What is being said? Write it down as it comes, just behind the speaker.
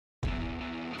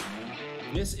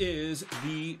This is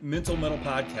the Mental Mettle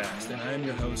Podcast, and I am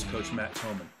your host, Coach Matt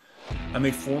Thomann. I'm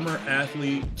a former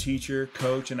athlete, teacher,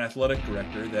 coach, and athletic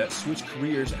director that switched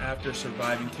careers after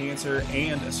surviving cancer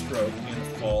and a stroke in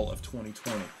the fall of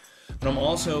 2020. But I'm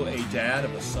also a dad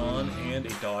of a son and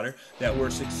a daughter that were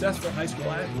successful high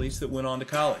school athletes that went on to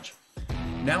college.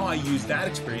 Now I use that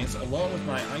experience along with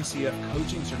my ICF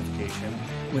coaching certification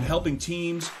when helping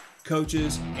teams,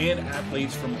 coaches, and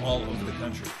athletes from all over the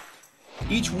country.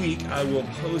 Each week, I will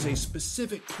pose a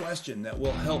specific question that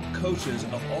will help coaches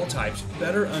of all types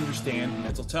better understand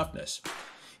mental toughness.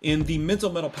 In the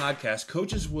Mental Mettle Podcast,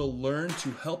 coaches will learn to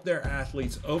help their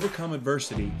athletes overcome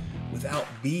adversity without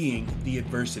being the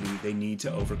adversity they need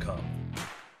to overcome.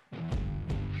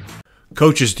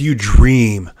 Coaches, do you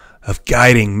dream of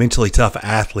guiding mentally tough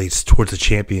athletes towards a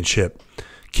championship?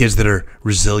 Kids that are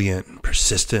resilient,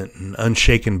 persistent, and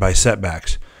unshaken by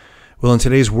setbacks. Well, in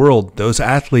today's world, those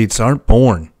athletes aren't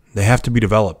born. They have to be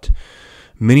developed.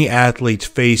 Many athletes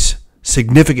face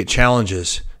significant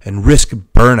challenges and risk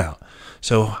burnout.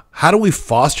 So how do we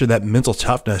foster that mental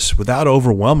toughness without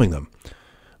overwhelming them?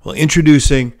 Well,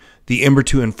 introducing the Ember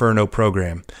to Inferno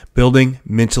program, Building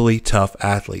Mentally Tough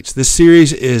Athletes. This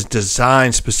series is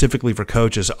designed specifically for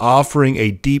coaches, offering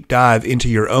a deep dive into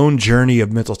your own journey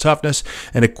of mental toughness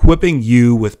and equipping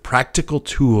you with practical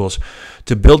tools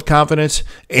to build confidence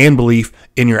and belief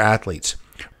in your athletes.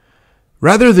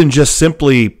 Rather than just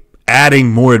simply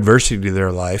adding more adversity to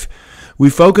their life, we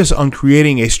focus on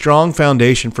creating a strong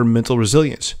foundation for mental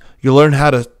resilience. You'll learn how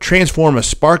to transform a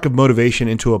spark of motivation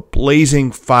into a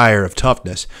blazing fire of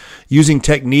toughness using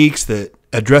techniques that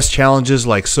address challenges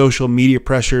like social media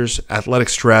pressures, athletic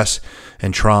stress,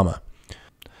 and trauma.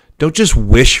 Don't just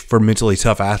wish for mentally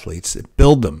tough athletes,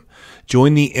 build them.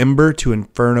 Join the Ember to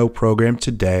Inferno program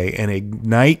today and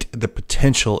ignite the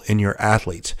potential in your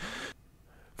athletes.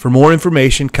 For more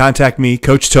information, contact me,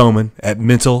 Coach Thomann, at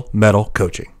Mental Mettle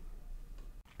Coaching.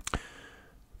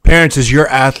 Parents, is your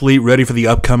athlete ready for the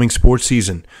upcoming sports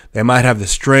season? They might have the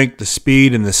strength, the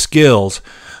speed, and the skills,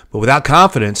 but without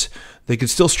confidence, they could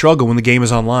still struggle when the game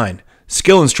is online.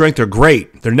 Skill and strength are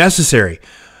great. They're necessary,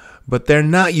 but they're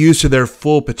not used to their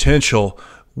full potential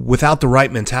without the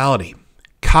right mentality.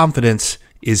 Confidence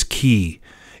is key.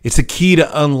 It's the key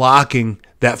to unlocking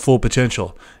that full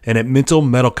potential. And at Mental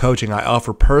Mettle Coaching, I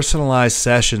offer personalized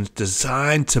sessions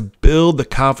designed to build the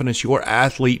confidence your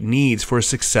athlete needs for a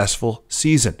successful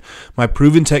season. My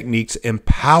proven techniques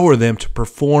empower them to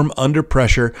perform under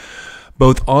pressure,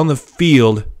 both on the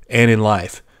field and in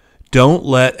life. Don't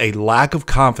let a lack of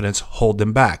confidence hold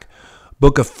them back.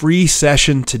 Book a free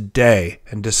session today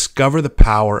and discover the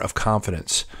power of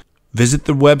confidence. Visit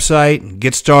the website and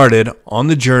get started on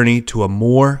the journey to a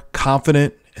more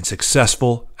confident and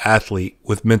successful athlete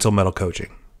with Mental Mettle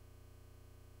Coaching.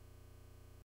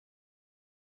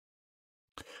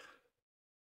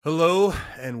 Hello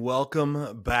and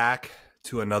welcome back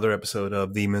to another episode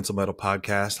of the Mental Mettle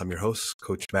Podcast. I'm your host,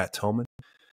 Coach Matt Thomann.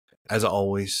 As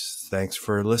always, thanks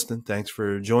for listening. Thanks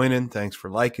for joining. Thanks for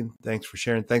liking. Thanks for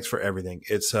sharing. Thanks for everything.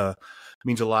 It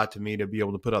means a lot to me to be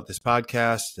able to put out this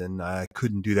podcast, and I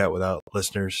couldn't do that without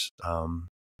listeners.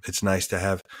 It's nice to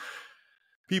have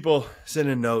people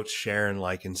sending notes, sharing,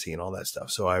 liking, seeing all that stuff.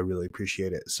 So I really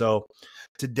appreciate it. So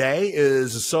today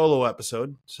is a solo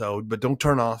episode. But don't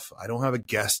turn off. I don't have a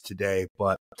guest today,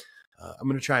 but I'm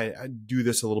going to try and do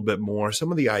this a little bit more.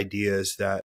 Some of the ideas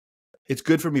that it's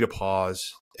good for me to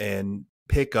pause and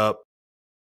pick up.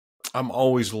 I'm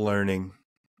always learning,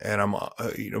 and I'm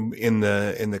in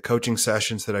the coaching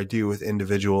sessions that I do with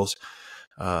individuals,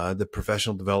 the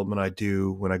professional development I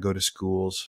do when I go to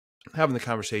schools, having the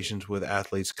conversations with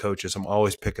athletes, coaches. I'm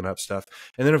always picking up stuff.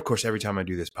 And then, of course, every time I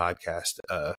do this podcast,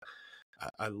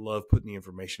 I love putting the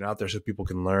information out there so people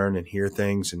can learn and hear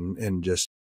things and just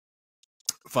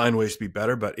find ways to be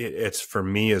better. But it's for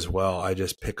me as well. I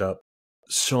just pick up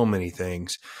so many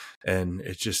things, and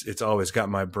it's always got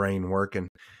my brain working.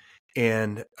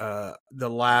 And the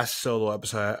last solo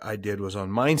episode I did was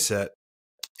on mindset,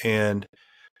 and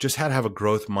just how to have a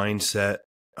growth mindset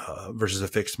versus a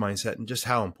fixed mindset, and just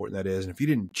how important that is. And if you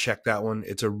didn't check that one,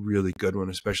 it's a really good one,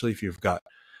 especially if you've got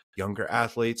younger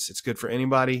athletes. It's good for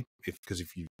anybody because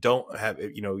if you don't have,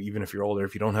 even if you're older,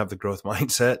 if you don't have the growth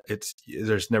mindset,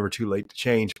 there's never too late to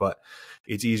change. But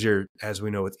it's easier, as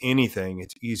we know with anything,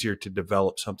 it's easier to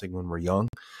develop something when we're young.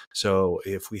 So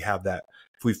if we've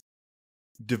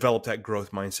developed that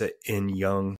growth mindset in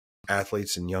young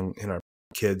athletes and in our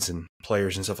kids and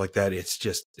players and stuff like that,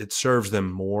 it serves them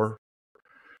more,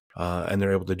 and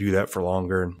they're able to do that for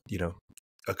longer and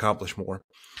accomplish more.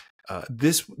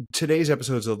 Today's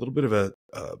episode is a little bit of a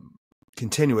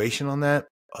continuation on that.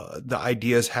 the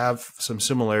ideas have some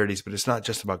similarities, but it's not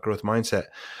just about growth mindset.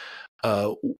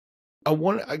 I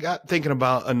got thinking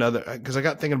about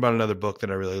another book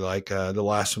that I really like. The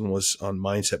last one was on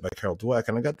mindset by Carol Dweck,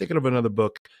 and I got thinking of another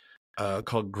book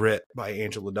called Grit by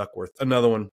Angela Duckworth. Another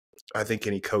one, I think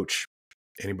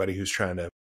anybody who's trying to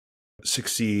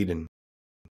succeed and,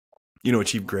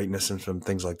 achieve greatness and some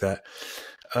things like that.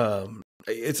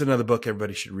 It's another book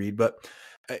everybody should read, but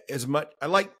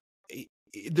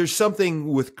there's something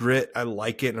with grit. I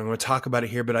like it, and I'm going to talk about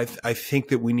it here, but I think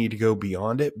that we need to go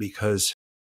beyond it because,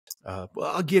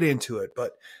 I'll get into it,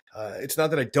 but it's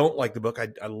not that I don't like the book.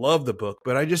 I love the book,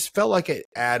 but I just felt like it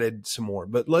added some more,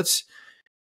 but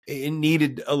it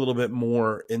needed a little bit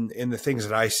more in the things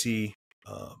that I see,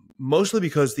 mostly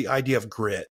because the idea of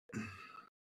grit,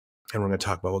 and we're going to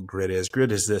talk about what grit is.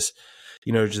 Grit is this,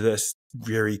 this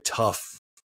very tough,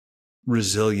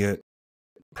 resilient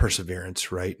perseverance,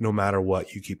 right? No matter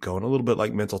what, you keep going. A little bit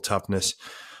like mental toughness,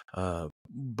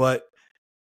 but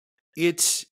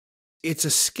it's a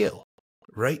skill,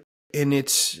 right? And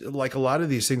it's like a lot of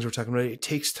these things we're talking about, it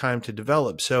takes time to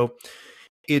develop. So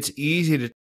it's easy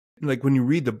to, like when you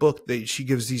read the book, she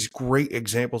gives these great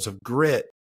examples of grit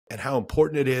and how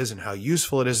important it is and how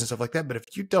useful it is and stuff like that. But if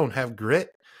you don't have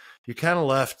grit, you're kind of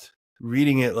left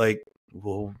reading it like,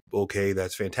 well, okay,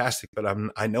 that's fantastic, but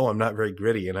I know I'm not very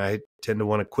gritty and I tend to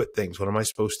want to quit things. What am I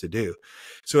supposed to do?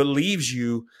 So it leaves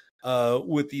you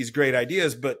with these great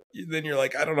ideas, but then you're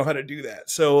like, I don't know how to do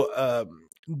that. So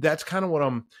that's kind of what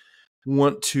I'm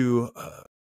want to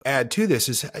add to this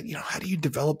is, how do you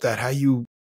develop that? How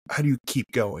do you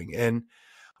keep going? And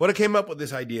what I came up with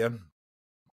this idea,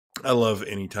 I love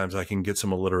any times I can get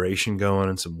some alliteration going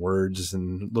and some words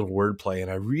and little wordplay. And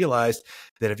I realized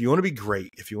that if you want to be great,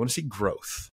 if you want to see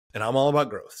growth, and I'm all about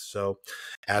growth. So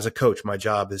as a coach, my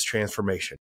job is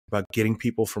transformation, about getting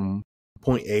people from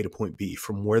point A to point B,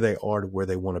 from where they are to where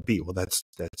they want to be. Well, that's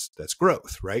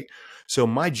growth, right? So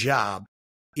my job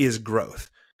is growth.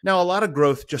 Now, a lot of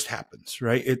growth just happens,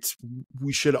 right? If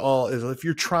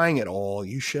you're trying it all,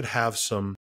 you should have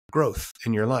some growth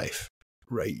in your life,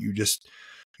 right? You just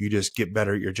get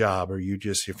better at your job, or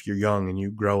if you're young and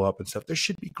you grow up and stuff, there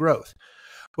should be growth.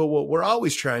 But what we're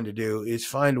always trying to do is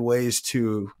find ways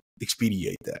to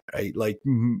expedite that, right? Like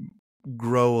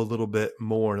grow a little bit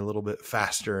more and a little bit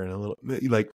faster and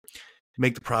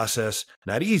make the process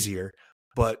not easier,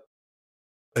 but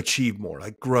achieve more,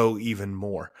 like grow even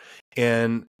more.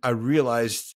 And I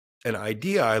realized an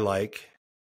idea I like,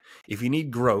 if you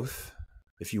need growth,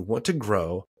 if you want to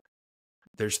grow,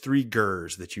 there's 3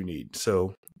 GRRRs that you need.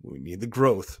 So we need the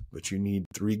growth, but you need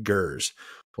 3 GRRRs.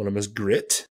 One of them is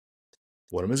grit,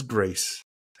 one of them is grace,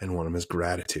 and one of them is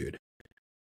gratitude.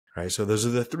 All right. So those are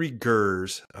the 3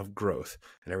 GRRRs of growth.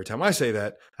 And every time I say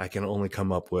that, I can only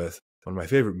come up with one of my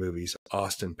favorite movies,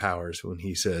 Austin Powers, when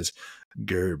he says,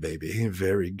 "Grr, baby,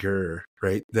 very grr,"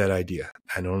 right? That idea.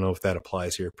 I don't know if that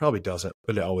applies here. Probably doesn't,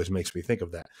 but it always makes me think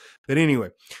of that. But anyway,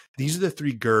 these are the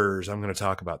 3 GRRRs I'm going to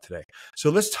talk about today. So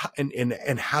let's talk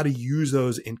and how to use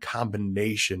those in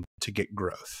combination to get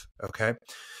growth. Okay.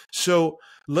 So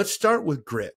let's start with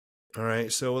grit. All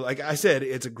right. So like I said,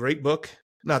 it's a great book.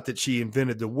 Not that she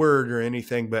invented the word or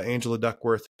anything, but Angela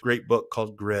Duckworth, great book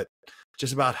called Grit.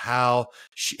 Just about how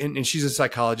and she's a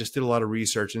psychologist, did a lot of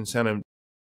research, and kind of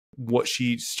what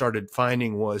she started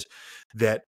finding was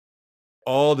that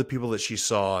all the people that she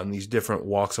saw in these different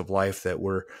walks of life that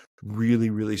were really,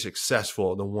 really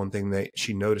successful, the one thing that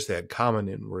she noticed they had common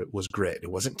in was grit. It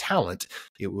wasn't talent,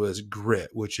 it was grit,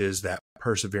 which is that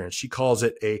perseverance. She calls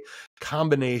it a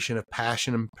combination of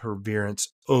passion and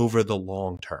perseverance over the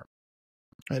long term.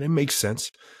 And it makes sense.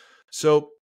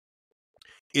 So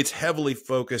it's heavily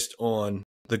focused on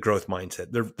the growth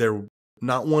mindset. They're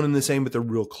not one and the same, but they're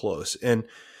real close. And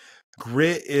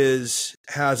grit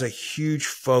has a huge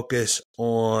focus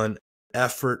on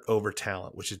effort over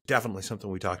talent, which is definitely something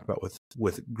we talked about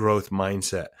with growth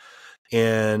mindset,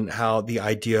 and how the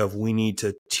idea of we need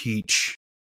to teach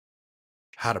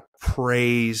how to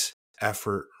praise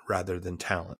effort rather than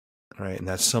talent, right? And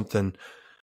that's something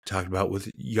talked about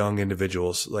with young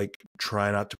individuals, like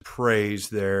try not to praise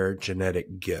their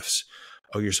genetic gifts.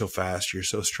 Oh, you're so fast, you're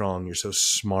so strong, you're so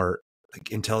smart.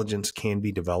 Like intelligence can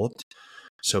be developed,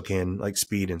 so can like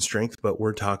speed and strength. But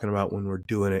we're talking about when we're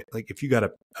doing it, like if you got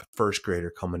a first grader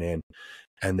coming in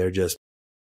and they're just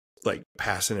like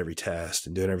passing every test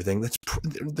and doing everything,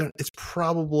 it's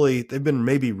probably they've been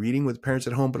maybe reading with parents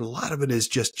at home, but a lot of it is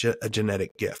just a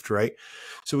genetic gift, right?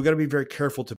 So we got to be very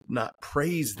careful to not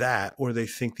praise that, or they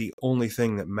think the only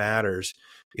thing that matters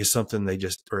is something they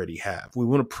just already have. We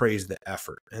want to praise the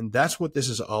effort, and that's what this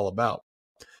is all about.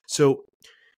 So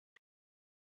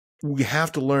we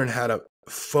have to learn how to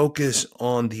focus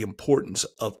on the importance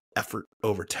of effort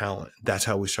over talent. That's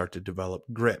how we start to develop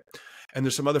grit. And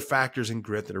there's some other factors in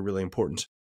grit that are really important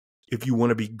if you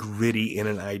want to be gritty in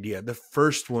an idea. The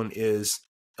first one is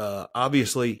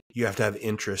obviously you have to have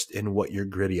interest in what you're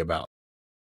gritty about.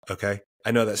 Okay.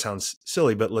 I know that sounds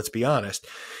silly, but let's be honest.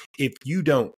 If you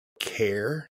don't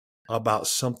care about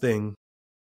something,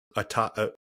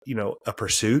 a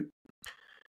pursuit,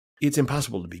 it's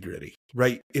impossible to be gritty,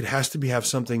 right? It has to have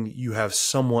something you have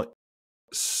some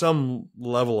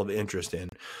level of interest in.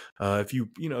 If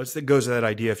it goes to that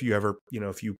idea. If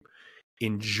you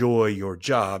enjoy your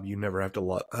job, you never have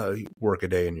to work a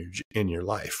day in your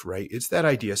life, right? It's that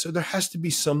idea. So there has to be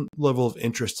some level of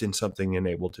interest in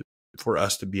something for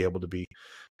us to be able to be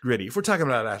gritty. If we're talking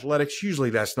about athletics, usually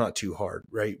that's not too hard,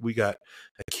 right? We got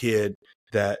a kid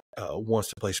that wants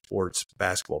to play sports,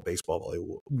 basketball, baseball,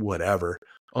 volleyball, whatever.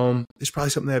 It's probably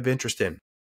something they have interest in.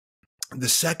 The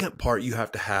second part you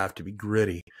have to be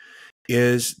gritty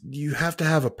is you have to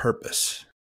have a purpose,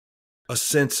 a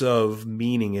sense of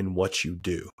meaning in what you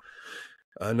do.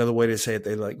 Another way to say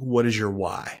it, what is your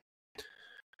why?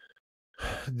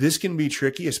 This can be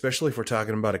tricky, especially if we're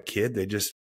talking about a kid. They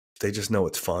just know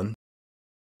it's fun.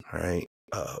 All right.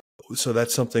 So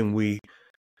that's something we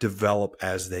develop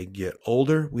as they get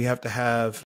older. We have to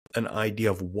have an idea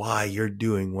of why you're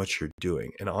doing what you're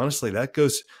doing. And honestly, that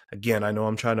goes, again, I know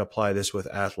I'm trying to apply this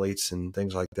with athletes and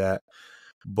things like that,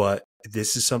 but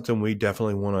this is something we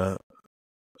definitely want to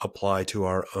apply to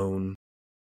our own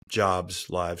jobs,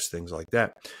 lives, things like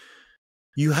that.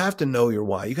 You have to know your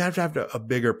why. You have to have a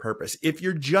bigger purpose. If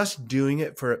you're just doing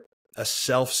it for a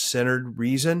self-centered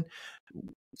reason,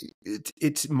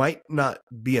 it might not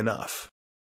be enough,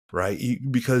 right?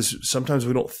 Because sometimes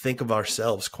we don't think of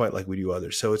ourselves quite like we do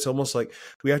others. So it's almost like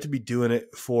we have to be doing it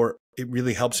it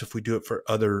really helps if we do it for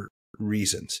other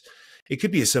reasons. It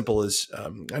could be as simple as,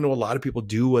 I know a lot of people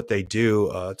do what they do.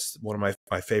 It's one of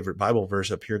my favorite Bible verse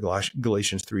up here,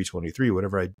 Galatians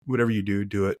 3:23, whatever you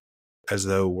do it as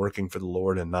though working for the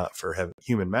Lord and not for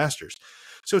human masters.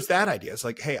 So it's that idea. It's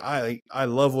like, hey, I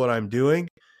love what I'm doing.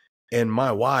 And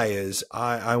my why is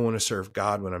I want to serve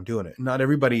God when I'm doing it. Not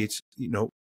everybody is,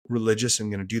 religious and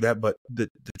going to do that. But the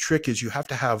trick is you have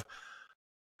to have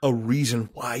a reason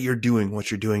why you're doing what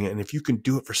you're doing. And if you can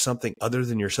do it for something other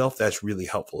than yourself, that's really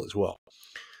helpful as well.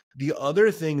 The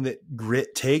other thing that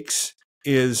grit takes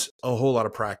is a whole lot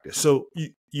of practice. So,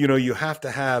 you have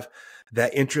to have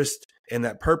that interest and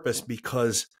that purpose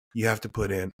because you have to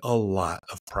put in a lot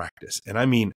of practice. And I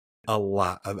mean, a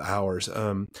lot of hours.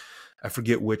 I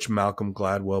forget which Malcolm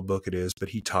Gladwell book it is, but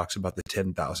he talks about the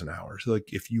 10,000 hours. Like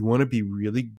if you want to be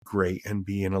really great and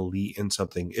be an elite in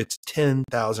something, it's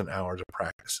 10,000 hours of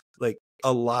practice, like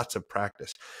lots of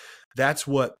practice. That's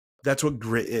what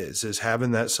grit is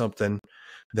having that something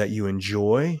that you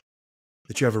enjoy,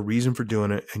 that you have a reason for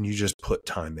doing it, and you just put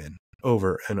time in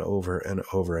over and over and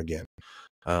over again.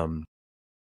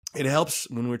 It helps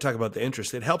when we're talking about the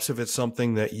interest. It helps if it's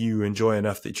something that you enjoy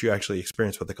enough that you actually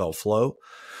experience what they call flow.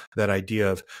 That idea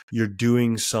of you're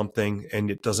doing something and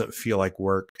it doesn't feel like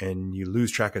work and you lose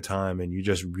track of time and you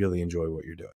just really enjoy what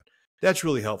you're doing. That's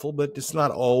really helpful, but it's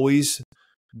not always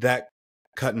that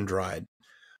cut and dried.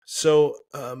 So,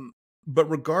 but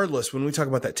regardless, when we talk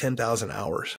about that 10,000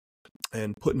 hours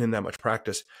and putting in that much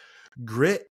practice,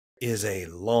 grit is a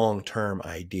long-term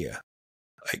idea.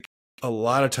 Like, a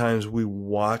lot of times we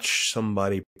watch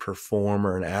somebody perform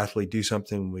or an athlete do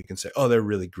something, we can say, oh, they're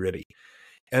really gritty.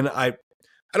 And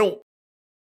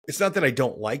it's not that I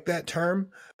don't like that term,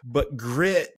 but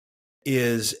grit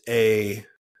is a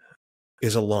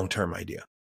long-term idea.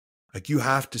 Like you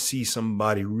have to see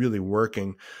somebody really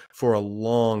working for a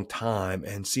long time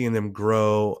and seeing them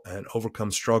grow and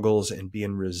overcome struggles and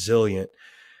being resilient.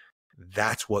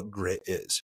 That's what grit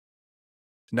is.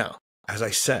 Now, as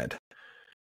I said,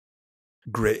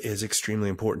 grit is extremely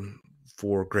important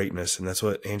for greatness. And that's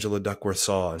what Angela Duckworth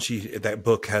saw. And that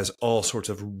book has all sorts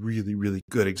of really, really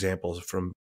good examples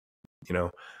from,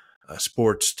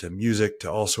 sports to music to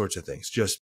all sorts of things.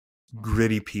 Just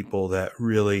gritty people that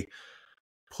really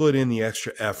put in the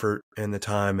extra effort and the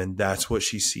time. And that's what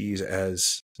she sees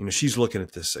as, she's looking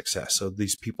at this success. So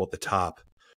these people at the top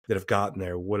that have gotten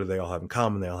there, what do they all have in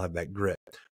common? They all have that grit.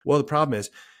 Well, the problem is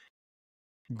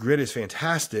grit is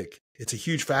fantastic. It's a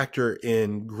huge factor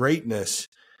in greatness,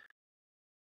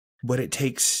 but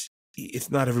it's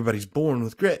not everybody's born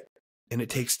with grit, and it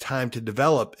takes time to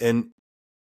develop. And,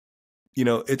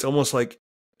 it's almost like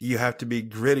you have to be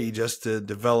gritty just to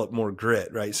develop more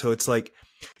grit, right? So it's like,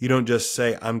 you don't just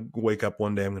say, wake up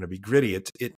one day, I'm going to be gritty.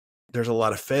 there's a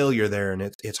lot of failure there, and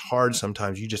it's hard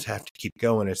sometimes. You just have to keep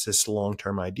going. It's this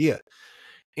long-term idea.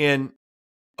 And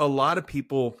a lot of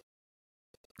people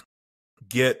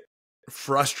get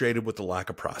frustrated with the lack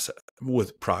of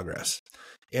progress.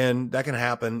 And that can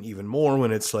happen even more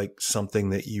when it's like something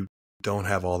that you don't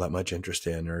have all that much interest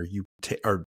in, or you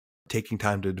are taking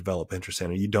time to develop interest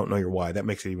in, or you don't know your why. That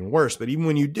makes it even worse. But even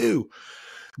when you do,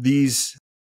 this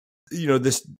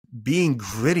being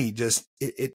gritty, just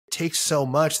it takes so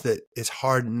much that it's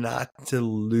hard not to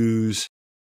lose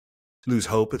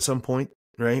hope at some point,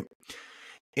 right?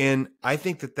 And I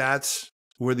think that that's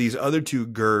where these other two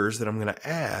GRRRs that I'm going to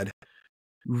add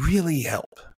really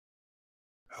help.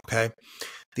 Okay.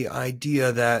 The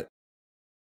idea that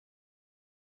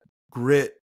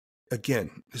grit, again,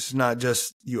 this is not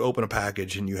just you open a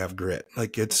package and you have grit.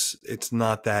 Like it's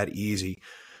not that easy.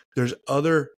 There's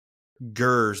other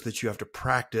GRRRs that you have to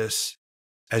practice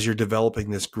as you're developing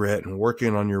this grit and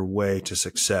working on your way to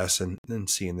success and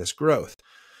seeing this growth.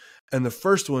 And the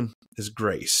first one is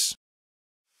grace.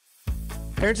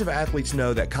 Parents of athletes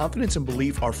know that confidence and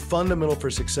belief are fundamental for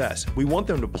success. We want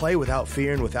them to play without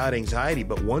fear and without anxiety,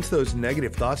 but once those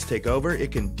negative thoughts take over,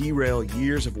 it can derail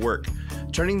years of work.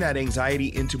 Turning that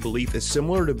anxiety into belief is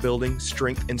similar to building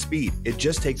strength and speed. It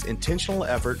just takes intentional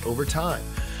effort over time.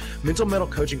 Mental Mettle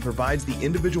Coaching provides the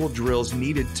individual drills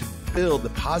needed to build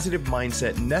the positive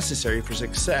mindset necessary for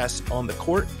success on the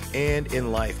court and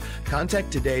in life. Contact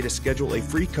today to schedule a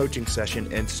free coaching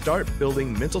session and start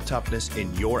building mental toughness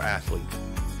in your athlete.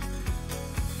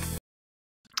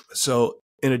 So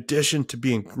in addition to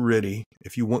being gritty,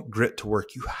 if you want grit to work,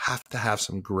 you have to have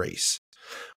some grace.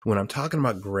 When I'm talking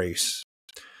about grace,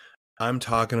 I'm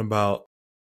talking about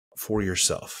for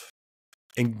yourself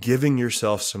and giving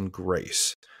yourself some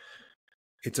grace.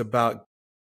 It's about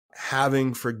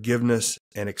having forgiveness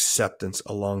and acceptance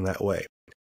along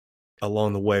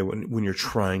the way when you're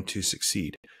trying to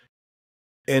succeed.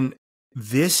 And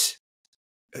this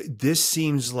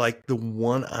seems like the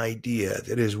one idea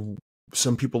that is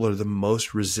some people are the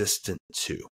most resistant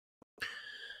to.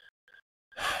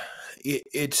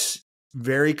 It's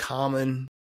very common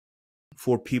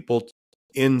for people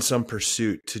in some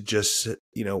pursuit to just,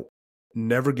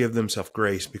 never give themselves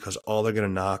grace, because all they're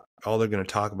going to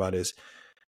talk about is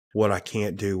what I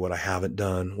can't do, what I haven't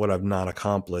done, what I've not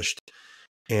accomplished.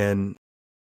 And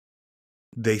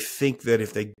they think that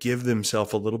if they give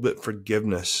themselves a little bit of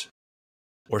forgiveness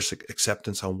or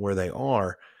acceptance on where they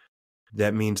are,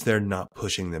 that means they're not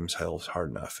pushing themselves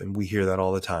hard enough. And we hear that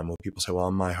all the time when people say, well,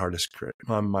 I'm my harshest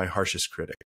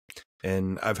critic.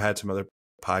 And I've had some other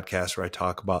podcasts where I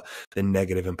talk about the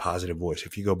negative and positive voice.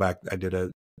 If you go back, I did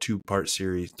a 3-part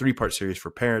series for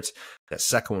parents. That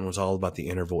second one was all about the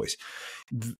inner voice.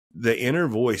 The inner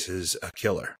voice is a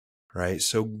killer, right?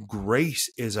 So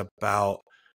grace is about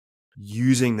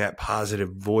using that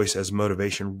positive voice as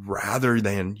motivation rather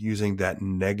than using that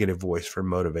negative voice for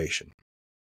motivation.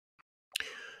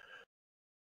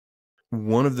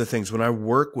 One of the things when I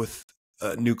work with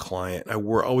a new client, I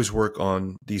always work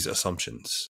on these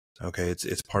assumptions. Okay,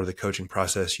 it's part of the coaching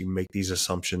process. You make these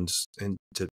assumptions and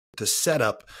to set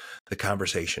up the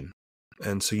conversation,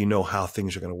 and so you know how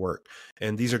things are going to work.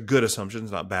 And these are good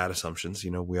assumptions, not bad assumptions.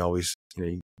 We always,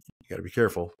 you got to be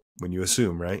careful when you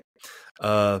assume, right?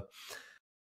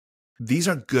 These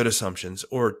are good assumptions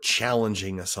or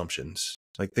challenging assumptions,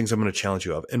 like things I'm going to challenge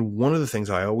you of. And one of the things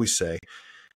I always say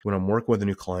when I'm working with a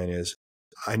new client is,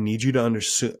 I need you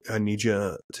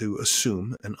to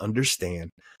assume and understand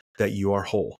that you are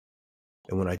whole.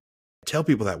 And when I tell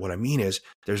people that, what I mean is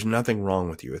there's nothing wrong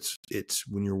with you. It's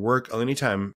when you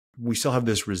anytime we still have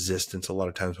this resistance a lot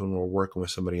of times when we're working with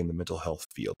somebody in the mental health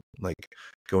field, like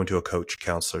going to a coach,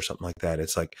 counselor, something like that.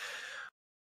 It's like,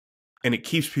 and it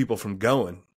keeps people from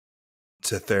going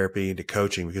to therapy, to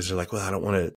coaching, because they're like, well, I don't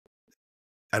want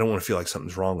to feel like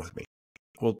something's wrong with me.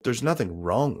 Well, there's nothing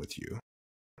wrong with you,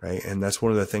 right? And that's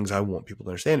one of the things I want people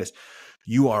to understand is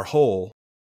you are whole, ...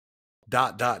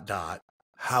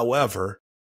 However,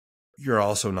 you're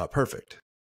also not perfect,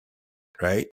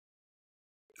 right?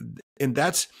 And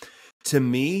that's, to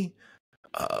me,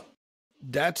 and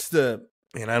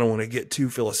I don't want to get too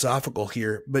philosophical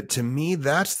here, but to me,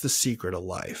 that's the secret of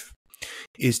life,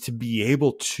 is to be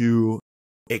able to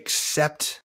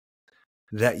accept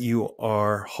that you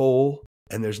are whole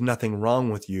and there's nothing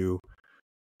wrong with you,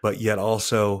 but yet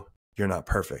also you're not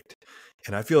perfect.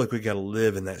 And I feel like we got to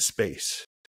live in that space.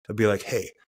 To be like,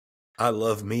 hey, I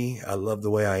love me. I love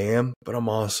the way I am, but I'm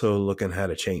also looking how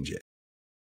to change it.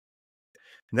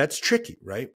 And that's tricky,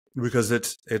 right? Because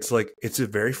it's a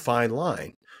very fine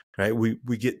line, right?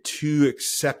 We get too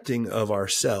accepting of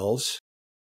ourselves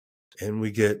and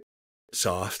we get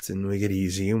soft and we get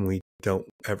easy and we don't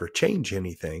ever change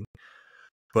anything.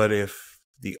 But if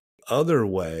the other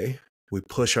way, we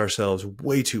push ourselves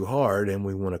way too hard and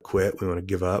we want to quit, we want to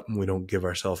give up, and we don't give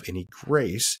ourselves any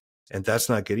grace, and that's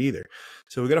not good either.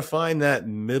 So we got to find that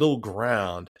middle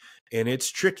ground, and it's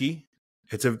tricky.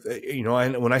 It's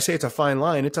when I say it's a fine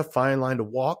line to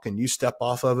walk, and you step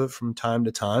off of it from time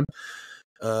to time.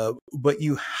 But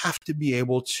you have to be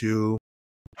able to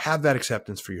have that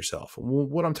acceptance for yourself.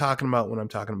 What I'm talking about when I'm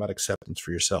talking about acceptance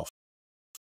for yourself,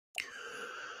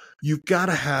 you've got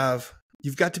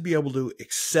to be able to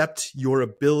accept your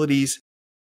abilities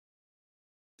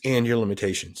and your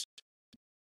limitations.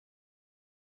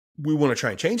 We want to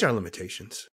try and change our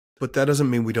limitations, but that doesn't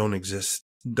mean we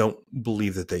don't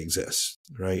believe that they exist,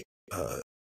 right?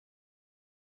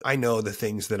 I know the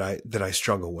things that I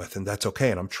struggle with, and that's okay.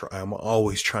 And I'm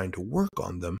always trying to work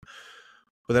on them,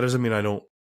 but that doesn't mean I don't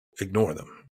ignore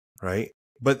them, right?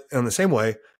 But in the same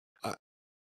way,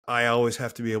 I always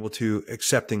have to be able to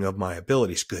accepting of my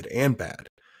abilities, good and bad.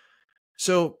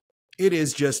 So it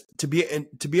is just to be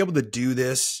able to do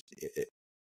this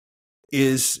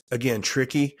is, again,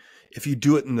 tricky. If you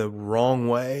do it in the wrong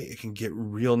way, it can get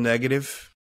real negative.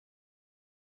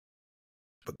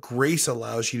 But grace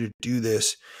allows you to do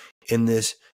this in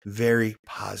this very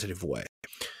positive way.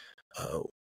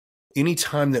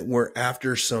 Anytime that we're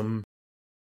after some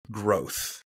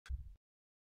growth,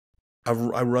 I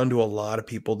run to a lot of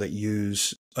people that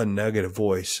use a negative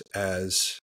voice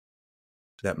as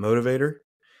that motivator.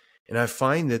 And I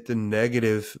find that the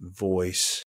negative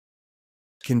voice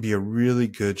can be a really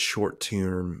good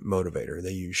short-term motivator.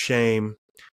 They use shame.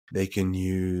 They can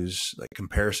use like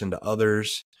comparison to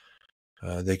others.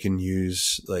 They can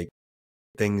use like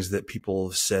things that people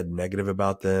have said negative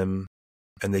about them.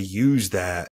 And they use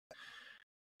that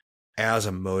as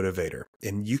a motivator.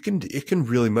 And it can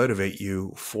really motivate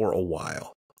you for a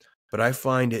while. But I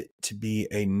find it to be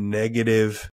a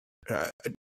negative,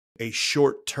 a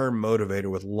short-term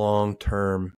motivator with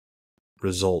long-term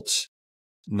results,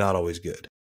 not always good,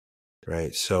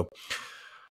 right? So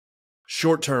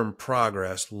short-term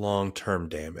progress, long-term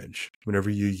damage, whenever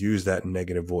you use that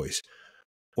negative voice.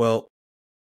 Well,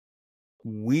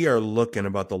 we are looking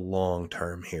about the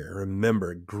long-term here.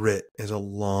 Remember, grit is a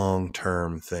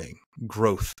long-term thing.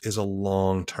 Growth is a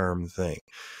long-term thing.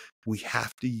 We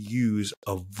have to use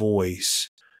a voice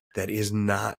that is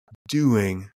not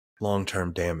doing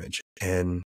long-term damage.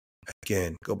 And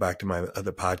again, go back to my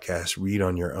other podcast, read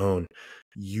on your own.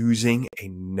 Using a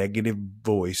negative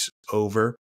voice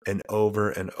over and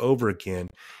over and over again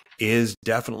is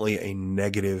definitely a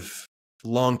negative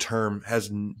long-term,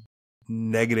 has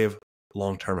negative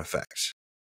long-term effects.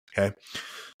 Okay.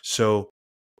 So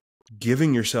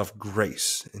giving yourself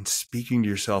grace and speaking to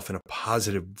yourself in a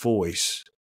positive voice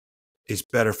is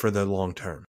better for the long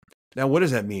term. Now, what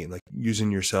does that mean? Like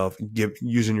using your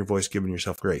voice, giving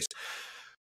yourself grace.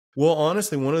 Well,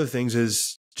 honestly, one of the things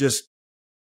is just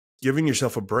giving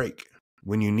yourself a break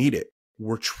when you need it.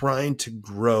 We're trying to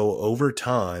grow over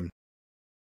time.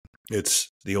 It's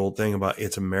the old thing about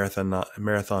it's a marathon,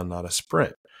 not a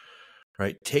sprint,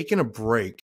 right? Taking a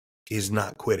break is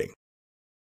not quitting,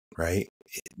 right?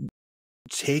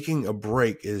 Taking a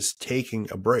break is taking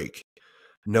a break,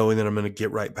 knowing that I'm going to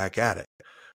get right back at it.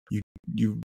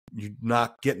 You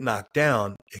get knocked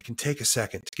down. It can take a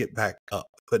second to get back up,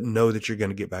 but know that you're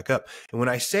going to get back up. And when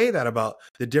I say that about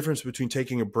the difference between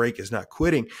taking a break is not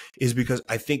quitting, is because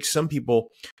I think some people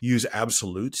use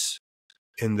absolutes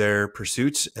in their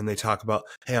pursuits, and they talk about,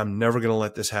 hey, I'm never going to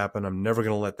let this happen. I'm never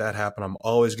going to let that happen. I'm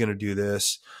always going to do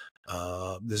this.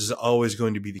 This is always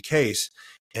going to be the case.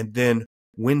 And then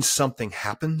when something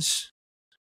happens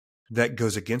that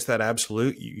goes against that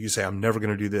absolute, you say, I'm never going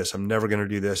to do this. I'm never going to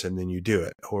do this. And then you do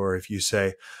it. Or if you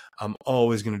say, I'm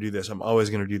always going to do this. I'm always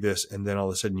going to do this. And then all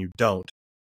of a sudden you don't,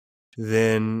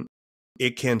 then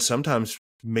it can sometimes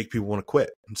make people want to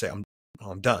quit and say,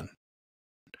 I'm done.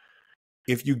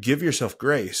 If you give yourself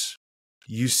grace,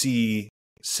 you see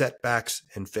setbacks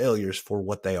and failures for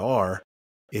what they are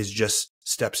is just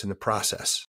steps in the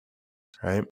process,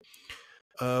 right?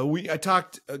 I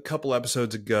talked a couple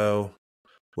episodes ago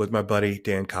with my buddy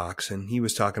Dan Cox, and he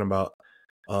was talking about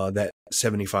that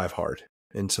 75 hard,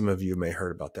 and some of you may have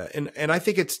heard about that. And I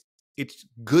think it's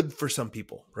good for some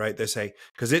people, right? They say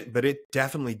but it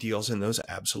definitely deals in those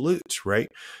absolutes, right?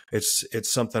 It's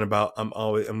something about I'm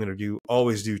going to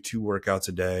always do 2 workouts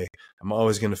a day. I'm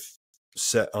always going to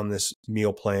set on this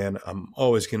meal plan. I'm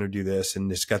always going to do this,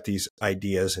 and it's got these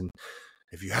ideas. And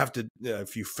if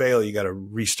you fail, you got to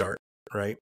restart,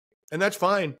 right? And that's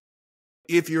fine.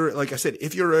 If you're, like I said,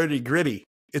 if you're already gritty,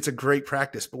 it's a great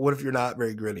practice. But what if you're not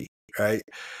very gritty, right?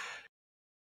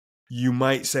 you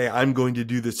might say, I'm going to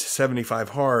do this 75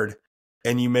 hard,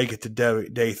 and you make it to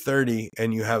day 30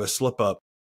 and you have a slip up.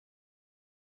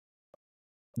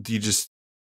 Do you just,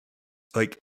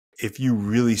 like, if you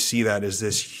really see that as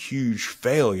this huge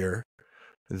failure,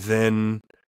 then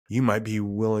you might be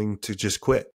willing to just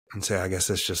quit and say, I guess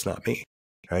that's just not me,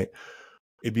 right?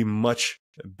 It'd be much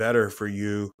better for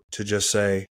you to just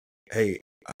say, hey,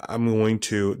 I'm going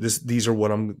to, these are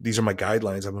my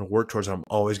guidelines. I'm going to work towards it. I'm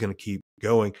always going to keep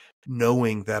going,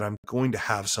 knowing that I'm going to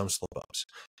have some slip ups,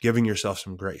 giving yourself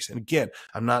some grace. And again,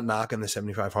 I'm not knocking the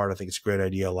 75 hard. I think it's a great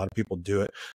idea. A lot of people do it.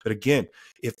 But again,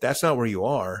 if that's not where you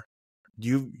are,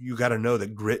 you got to know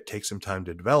that grit takes some time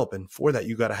to develop. And for that,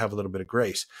 you got to have a little bit of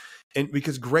grace. And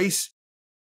because grace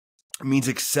means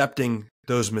accepting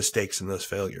those mistakes and those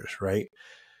failures, right?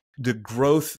 The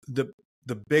growth, the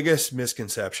biggest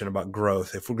misconception about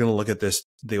growth, if we're going to look at this,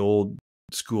 the old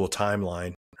school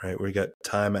timeline, right? Where you got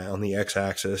time on the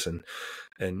x-axis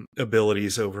and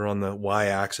abilities over on the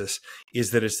y-axis,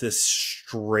 is that it's this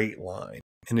straight line.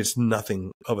 And it's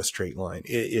nothing of a straight line.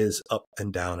 It is up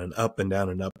and down and up and down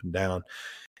and up and down.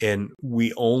 And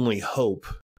we only hope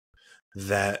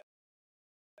that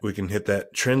we can hit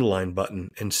that trend line button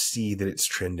and see that it's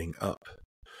trending up.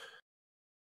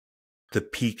 The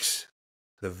peaks,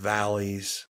 the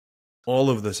valleys,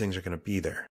 all of those things are going to be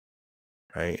there,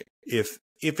 right? If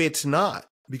it's not,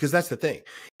 because that's the thing,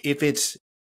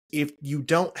 if you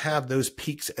don't have those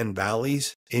peaks and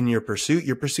valleys in your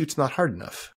pursuit's not hard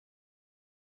enough,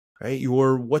 right?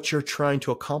 What you're trying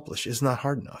to accomplish is not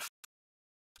hard enough.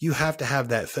 You have to have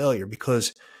that failure,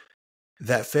 because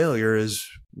that failure is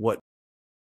what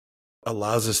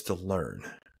allows us to learn.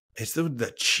 It's the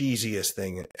cheesiest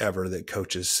thing ever that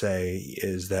coaches say,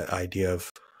 is that idea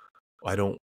of,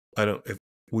 if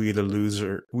we either lose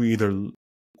or we either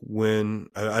win.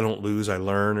 I don't lose, I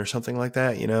learn, or something like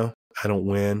that. I don't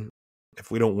win. If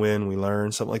we don't win, we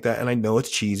learn, something like that. And I know it's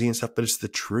cheesy and stuff, but it's the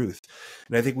truth.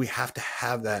 And I think we have to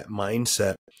have that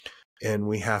mindset, and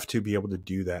we have to be able to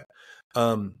do that.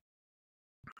 And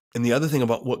the other thing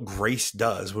about what grace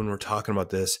does when we're talking about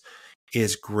this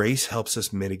is grace helps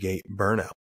us mitigate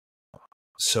burnout.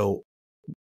 So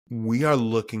we are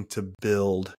looking to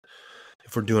build,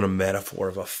 if we're doing a metaphor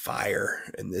of a fire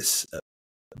and this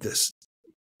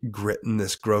grit and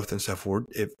this growth and stuff,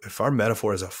 if our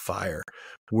metaphor is a fire,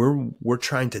 we're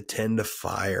trying to tend to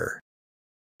fire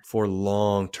for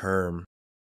long-term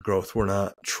growth. We're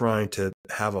not trying to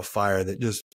have a fire that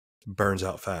just burns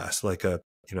out fast, like the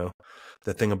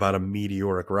thing about a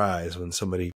meteoric rise when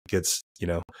somebody gets,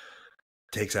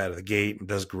 takes out of the gate and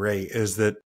does great, is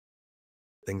that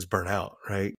things burn out,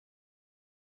 right?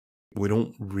 We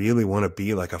don't really want to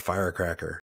be like a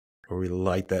firecracker where we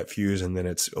light that fuse and then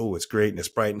it's great and it's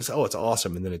bright and it's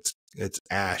awesome, and then it's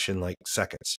ash in like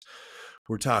seconds.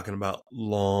 We're talking about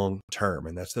long term,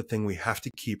 and that's the thing we have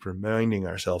to keep reminding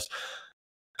ourselves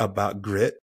about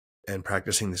grit and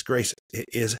practicing this grace. It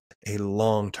is a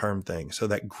long term thing, so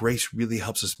that grace really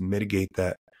helps us mitigate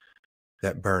that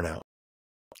burnout.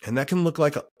 And that can look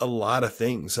like a lot of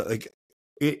things. Like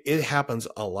it happens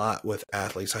a lot with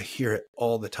athletes. I hear it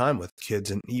all the time with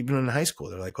kids, and even in high school,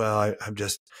 they're like, well,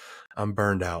 I'm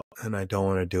burned out and I don't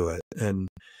want to do it. And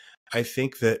I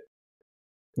think that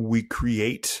we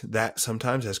create that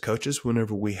sometimes as coaches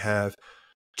whenever we have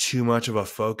too much of a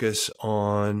focus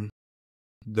on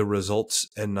the results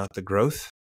and not the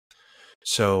growth.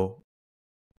 So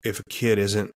if a kid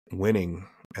isn't winning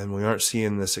and we aren't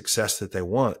seeing the success that they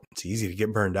want, it's easy to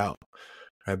get burned out,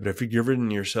 right? But if you're giving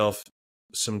yourself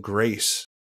some grace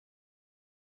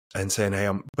and saying, hey,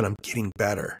 I'm getting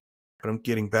better,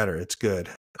 it's good.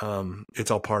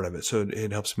 It's all part of it. So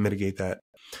it helps mitigate that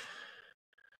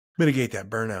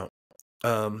burnout.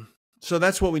 So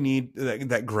that's what we need,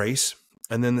 that grace.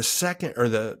 And then the second, or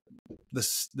the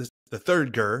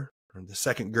third GRR, or the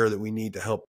second GRR that we need to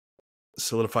help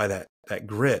solidify that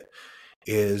grit,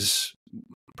 is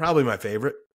probably my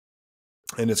favorite,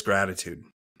 and it's gratitude.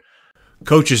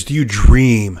 Coaches, do you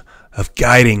dream of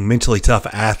guiding mentally tough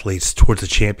athletes towards a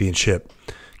championship?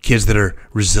 Kids that are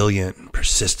resilient,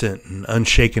 persistent, and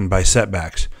unshaken by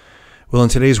setbacks. Well, in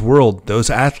today's world, those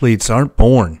athletes aren't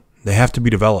born. They have to be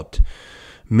developed.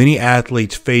 Many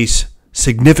athletes face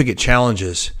significant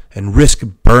challenges and risk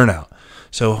burnout.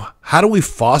 So how do we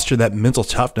foster that mental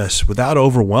toughness without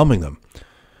overwhelming them?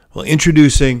 Well,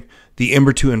 introducing the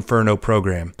Ember to Inferno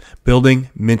program, Building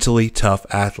Mentally Tough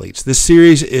Athletes. This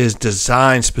series is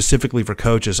designed specifically for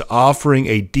coaches, offering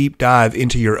a deep dive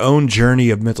into your own journey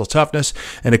of mental toughness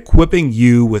and equipping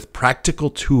you with practical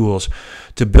tools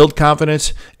to build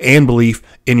confidence and belief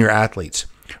in your athletes.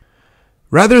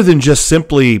 Rather than just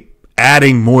simply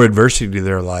adding more adversity to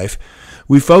their life,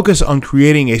 we focus on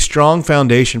creating a strong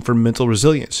foundation for mental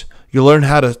resilience. You'll learn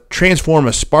how to transform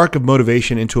a spark of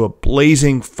motivation into a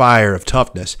blazing fire of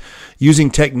toughness using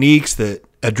techniques that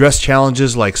address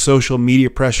challenges like social media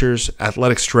pressures,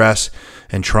 athletic stress,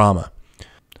 and trauma.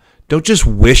 Don't just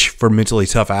wish for mentally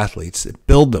tough athletes,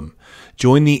 build them.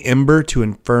 Join the Ember to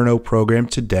Inferno program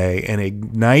today and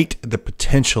ignite the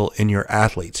potential in your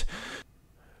athletes.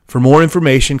 For more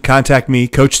information, contact me,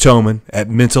 Coach Thomann, at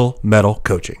Mental Mettle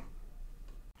Coaching.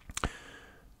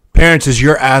 Parents, is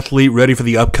your athlete ready for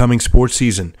the upcoming sports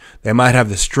season? They might have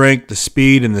the strength, the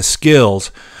speed, and the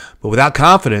skills, but without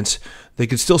confidence, they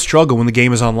could still struggle when the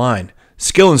game is online.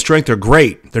 Skill and strength are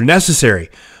great. They're necessary,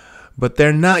 but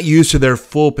they're not used to their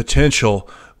full potential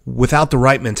without the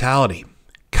right mentality.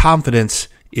 Confidence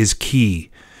is key.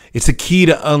 It's the key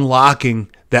to unlocking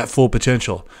that full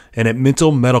potential. And at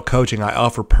Mental Mettle Coaching, I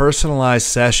offer personalized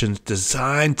sessions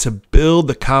designed to build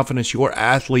the confidence your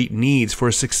athlete needs for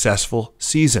a successful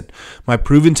season. My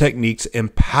proven techniques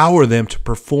empower them to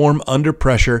perform under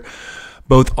pressure,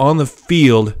 both on the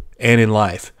field and in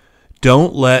life.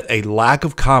 Don't let a lack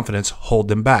of confidence hold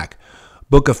them back.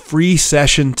 Book a free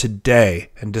session today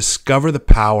and discover the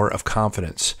power of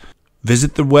confidence.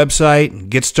 Visit the website and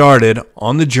get started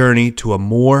on the journey to a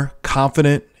more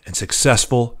confident and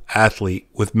successful athlete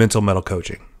with Mental Mettle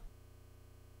Coaching.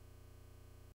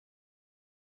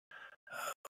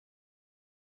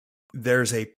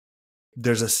 There's a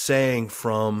saying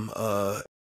from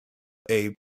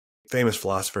a famous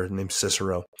philosopher named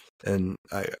Cicero, and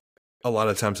a lot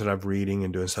of times when I'm reading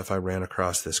and doing stuff, I ran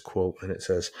across this quote, and it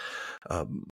says,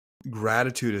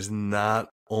 "Gratitude is not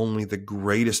only the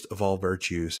greatest of all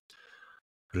virtues,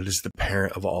 but it is the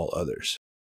parent of all others."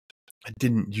 I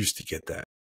didn't used to get that.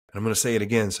 And I'm going to say it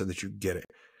again so that you get it.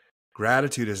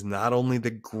 Gratitude is not only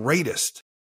the greatest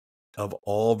of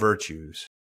all virtues,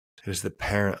 it is the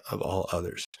parent of all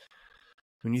others.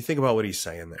 When you think about what he's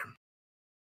saying there,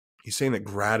 he's saying that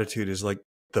gratitude is like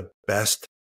the best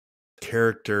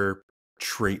character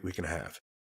trait we can have.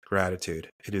 Gratitude.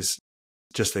 It is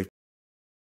just a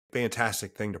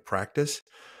fantastic thing to practice.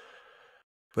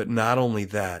 But not only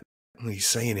that, what he's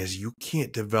saying is you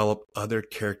can't develop other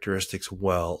characteristics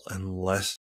well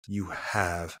unless you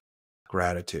have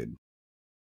gratitude.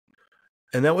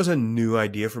 And that was a new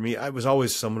idea for me. I was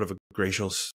always somewhat of a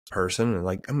gracious person.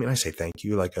 And I say thank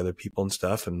you like other people and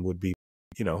stuff, and would be,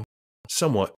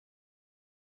 somewhat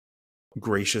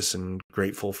gracious and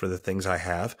grateful for the things I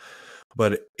have.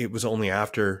 But it was only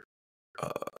after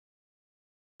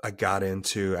I got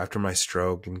after my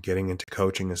stroke and getting into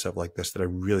coaching and stuff like this, that I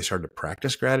really started to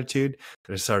practice gratitude,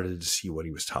 that I started to see what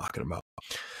he was talking about.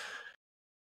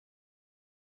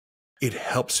 It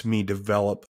helps me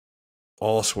develop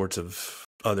all sorts of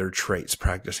other traits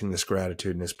practicing this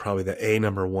gratitude, and it's probably the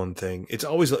number one thing. It's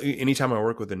always, anytime I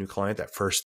work with a new client, that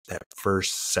first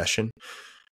session,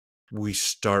 we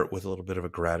start with a little bit of a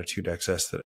gratitude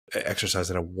exercise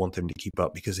that I want them to keep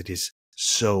up, because it is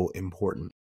so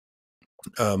important.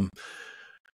 The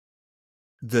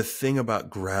thing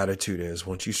about gratitude is,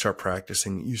 once you start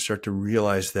practicing, you start to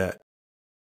realize that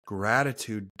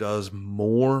gratitude does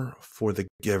more for the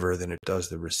giver than it does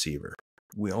the receiver.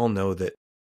 We all know that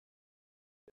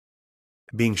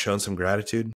being shown some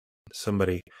gratitude,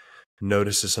 somebody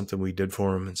notices something we did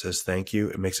for them and says thank you,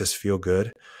 it makes us feel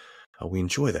good. We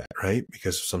enjoy that, right?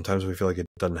 Because sometimes we feel like it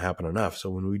doesn't happen enough. So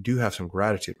when we do have some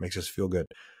gratitude, it makes us feel good.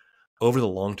 Over the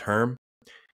long term,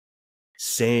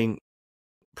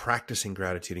 practicing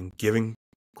gratitude and giving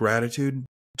gratitude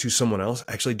to someone else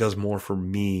actually does more for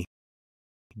me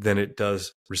than it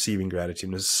does receiving gratitude.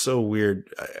 And it's so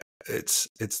weird. It's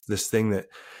this thing that,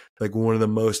 like, one of the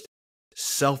most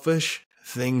selfish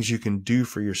things you can do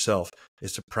for yourself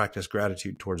is to practice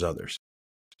gratitude towards others.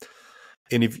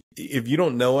 And if you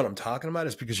don't know what I'm talking about,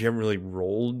 it's because you haven't really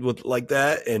rolled with like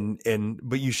that.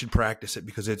 But you should practice it,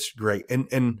 because it's great.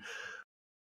 And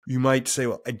you might say,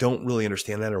 well, I don't really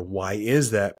understand that, or why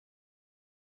is that?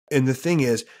 And the thing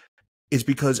is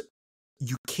because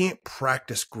you can't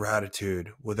practice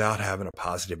gratitude without having a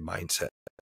positive mindset.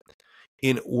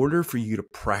 In order for you to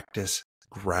practice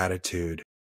gratitude,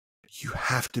 you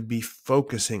have to be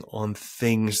focusing on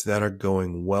things that are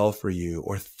going well for you,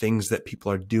 or things that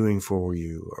people are doing for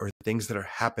you, or things that are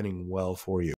happening well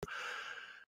for you.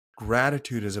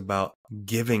 Gratitude is about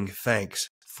giving thanks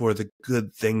for the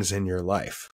good things in your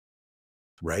life,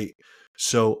 right?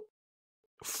 So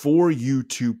for you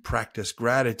to practice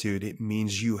gratitude, it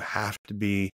means you have to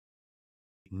be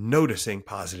noticing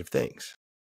positive things,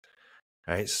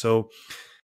 right? So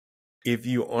If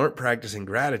you aren't practicing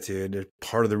gratitude,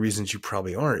 part of the reasons you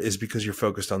probably aren't is because you're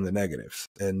focused on the negatives.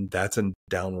 And that's a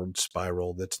downward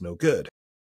spiral that's no good.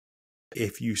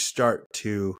 If you start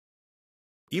to,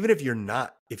 even if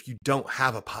you don't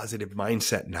have a positive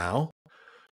mindset now,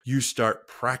 you start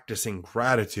practicing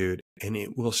gratitude and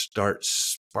it will start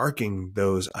sparking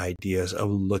those ideas of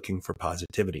looking for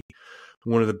positivity.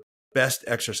 One of the best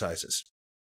exercises,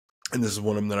 and this is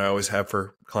one of them that I always have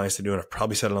for clients to do, and I've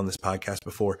probably said it on this podcast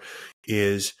before,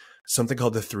 is something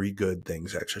called the 3 good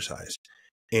things exercise.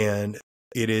 And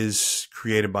it is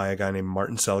created by a guy named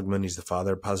Martin Seligman. He's the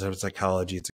father of positive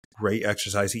psychology. It's a great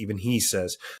exercise. Even he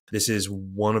says this is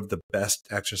one of the best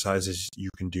exercises you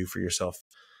can do for yourself.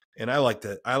 And I like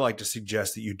to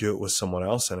suggest that you do it with someone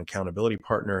else, an accountability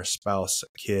partner, a spouse, a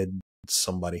kid,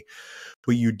 somebody.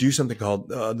 But you do something called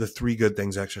the 3 good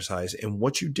things exercise. And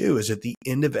what you do is at the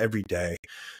end of every day,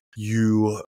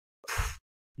 you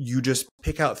just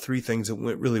pick out 3 things that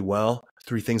went really well,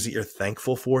 3 things that you're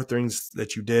thankful for, things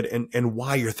that you did, and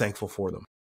why you're thankful for them.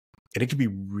 And it can be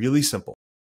really simple.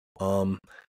 When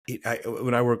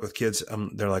I work with kids,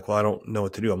 they're like, well, I don't know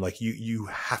what to do. I'm like, you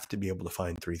have to be able to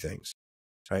find 3 things,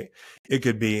 right? It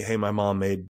could be, hey, my mom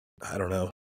made, I don't know,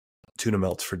 tuna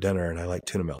melts for dinner, and I like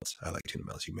tuna melts. I like tuna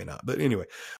melts. You may not. But anyway,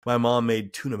 my mom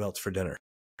made tuna melts for dinner.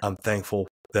 I'm thankful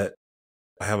that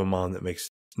I have a mom that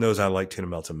knows I like tuna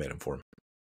melts and made them for me.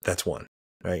 That's one,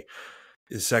 right?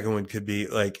 The second one could be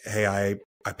like, hey,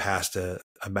 I passed a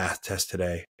math test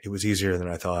today. It was easier than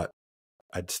I thought.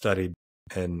 I'd studied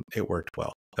and it worked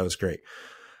well. That was great.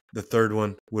 The third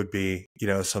one would be,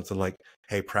 something like,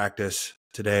 hey, practice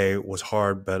today was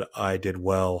hard, but I did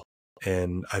well.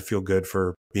 And I feel good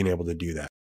for being able to do that.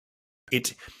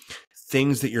 It's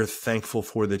things that you're thankful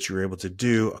for that you're able to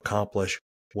do, accomplish,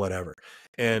 whatever.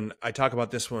 And I talk about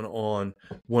this one on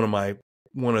one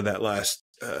of that last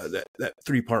that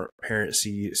 3-part parent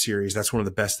series. That's one of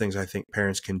the best things I think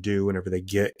parents can do whenever they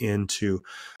get into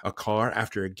a car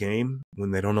after a game,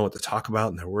 when they don't know what to talk about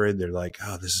and they're worried. They're like,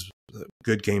 oh, this is a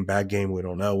good game, bad game. We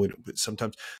don't know.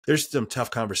 Sometimes there's some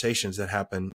tough conversations that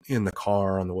happen in the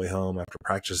car on the way home after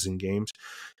practicing games.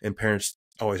 And parents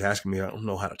always asking me, I don't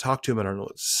know how to talk to them. I don't know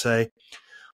what to say.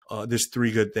 This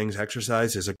 3 good things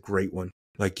exercise is a great one.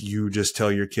 Like, you just tell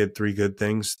your kid 3 good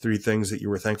things, 3 things that you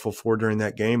were thankful for during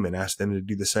that game, and ask them to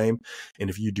do the same. And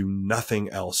if you do nothing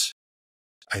else,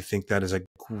 I think that is a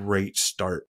great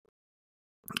start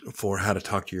for how to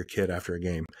talk to your kid after a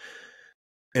game.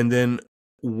 And then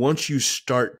once you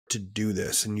start to do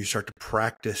this and you start to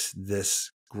practice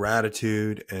this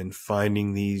gratitude and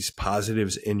finding these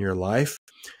positives in your life,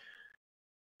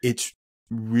 it's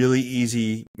really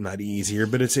easy, not easier,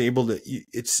 but it's able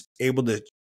to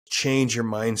change your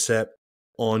mindset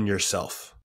on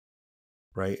yourself,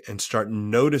 right? And start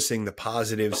noticing the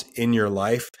positives in your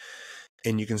life,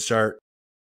 and you can start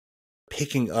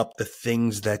picking up the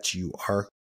things that you are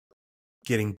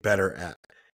getting better at.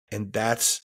 And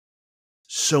that's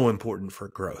so important for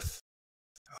growth.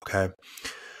 Okay.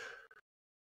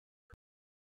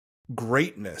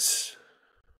 Greatness.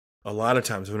 A lot of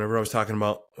times, whenever I was talking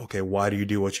about, okay, why do you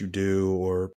do what you do?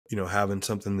 Or, having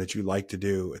something that you like to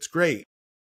do, it's great.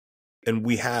 And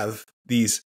we have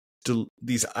these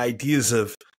ideas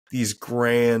of these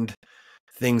grand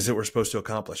things that we're supposed to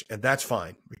accomplish. And that's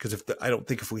fine, because I don't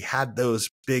think if we had those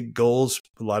big goals,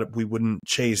 we wouldn't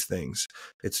chase things.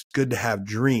 It's good to have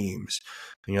dreams.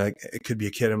 And like, it could be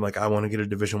a kid. I'm like, I want to get a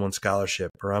Division I scholarship,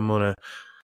 or I'm going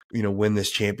to, win this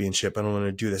championship. I don't want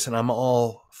to do this. And I'm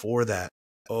all for that.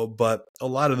 Oh, but a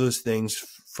lot of those things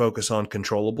focus on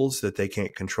controllables that they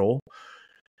can't control.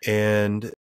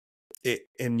 And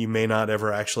you may not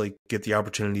ever actually get the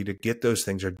opportunity to get those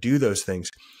things or do those things.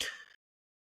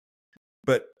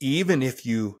 But even if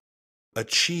you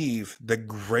achieve the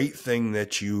great thing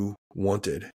that you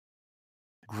wanted,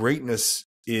 greatness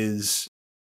is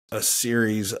a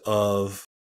series of,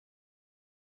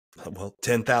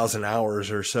 10,000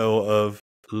 hours or so of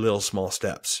little small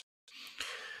steps.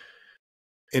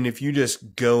 And if you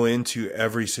just go into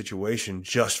every situation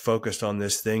just focused on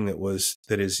this thing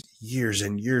that is years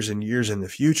and years and years in the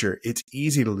future, it's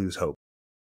easy to lose hope.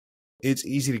 It's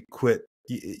easy to quit.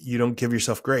 You don't give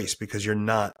yourself grace because you're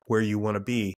not where you want to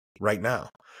be right now,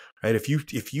 right? If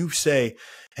you say,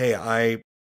 hey, I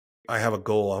have a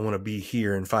goal, I want to be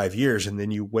here in 5 years, and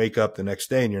then you wake up the next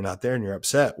day and you're not there and you're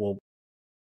upset, well,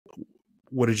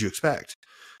 what did you expect?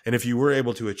 And if you were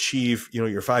able to achieve,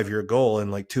 your 5-year goal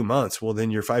in like 2 months, well, then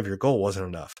your 5-year goal wasn't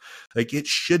enough. Like, it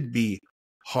should be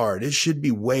hard. It should be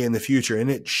way in the future,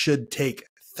 and it should take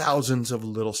thousands of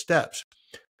little steps.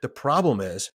 The problem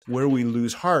is, where we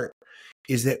lose heart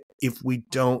is that if we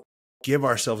don't give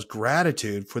ourselves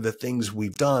gratitude for the things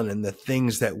we've done and the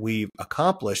things that we've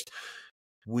accomplished,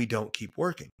 we don't keep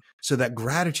working. So that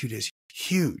gratitude is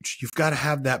huge. You've got to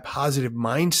have that positive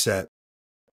mindset,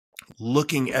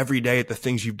 looking every day at the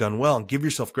things you've done well, and give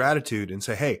yourself gratitude and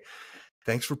say, hey,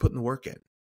 thanks for putting the work in.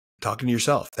 Talking to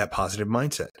yourself, that positive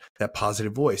mindset, that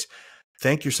positive voice.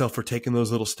 Thank yourself for taking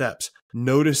those little steps,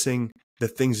 noticing the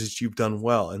things that you've done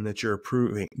well and that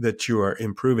you are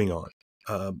improving on.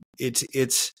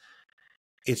 It's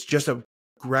just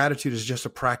gratitude is just a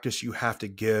practice you have to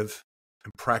give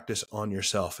and practice on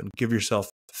yourself and give yourself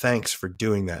thanks for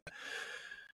doing that.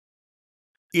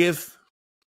 If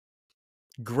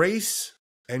grace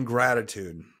and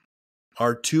gratitude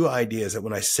are two ideas that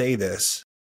when I say this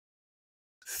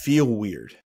feel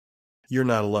weird, you're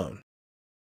not alone.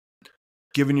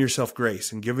 Giving yourself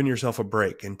grace and giving yourself a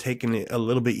break and taking it a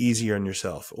little bit easier on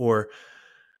yourself, or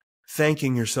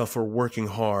thanking yourself for working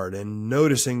hard and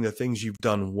noticing the things you've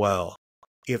done well.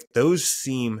 If those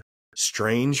seem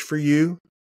strange for you,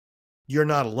 you're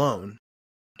not alone.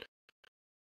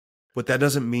 But that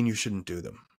doesn't mean you shouldn't do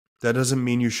them. That doesn't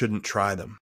mean you shouldn't try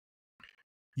them.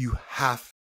 You have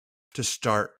to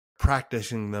start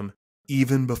practicing them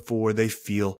even before they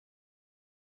feel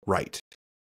right.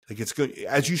 Like it's good.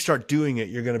 As you start doing it,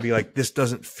 you're going to be like, this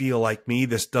doesn't feel like me.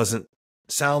 This doesn't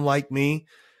sound like me.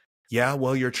 Yeah,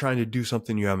 well, you're trying to do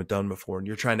something you haven't done before, and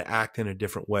you're trying to act in a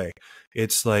different way.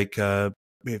 It's like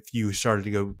if you started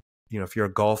to go, if you're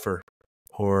a golfer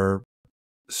or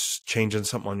changing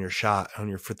something on your shot, on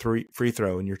your free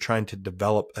throw, and you're trying to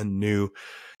develop a new,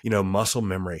 muscle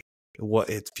memory.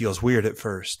 It feels weird at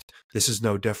first. This is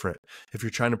no different. If you're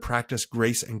trying to practice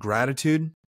grace and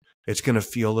gratitude, it's going to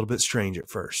feel a little bit strange at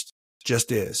first.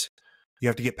 Just is. You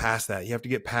have to get past that. You have to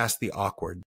get past the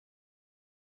awkward.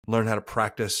 Learn how to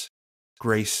practice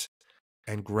grace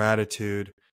and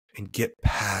gratitude and get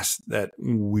past that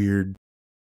weird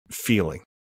feeling.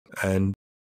 And,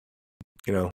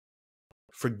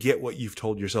 forget what you've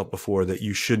told yourself before, that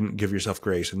you shouldn't give yourself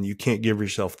grace and you can't give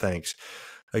yourself thanks.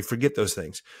 Like, forget those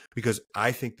things, because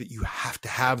I think that you have to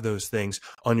have those things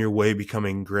on your way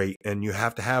becoming great. And you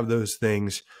have to have those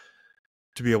things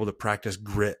to be able to practice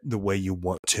grit the way you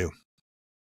want to.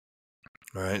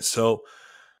 All right. So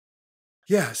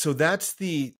yeah, so that's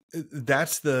the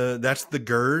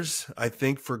GRRRs, I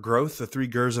think, for growth, the 3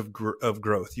 GRRRs of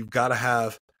growth. You've got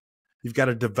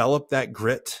to develop that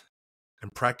grit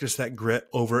and practice that grit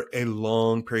over a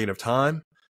long period of time.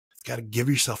 You've got to give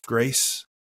yourself grace,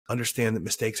 understand that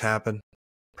mistakes happen,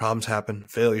 problems happen,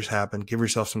 failures happen, give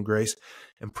yourself some grace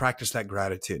and practice that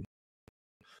gratitude.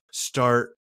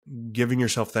 Start giving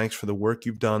yourself thanks for the work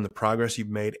you've done, the progress you've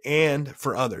made, and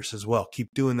for others as well.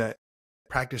 Keep doing that,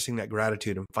 practicing that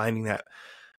gratitude and finding that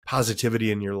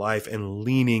positivity in your life and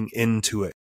leaning into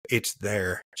it. It's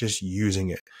there, just using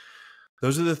it.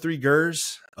 Those are the 3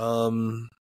 GRRRs.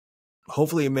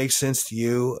 Hopefully it makes sense to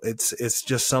you. It's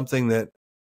just something that,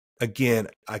 again,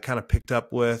 I kind of picked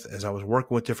up with as I was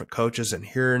working with different coaches and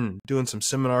hearing and doing some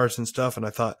seminars and stuff. And I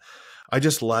thought, I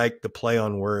just like the play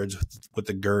on words with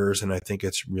the GRRRs, and I think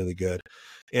it's really good.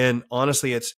 And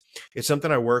honestly, it's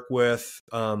something I work with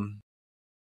my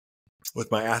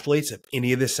athletes. If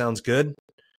any of this sounds good,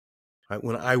 right?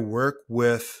 When I work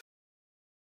with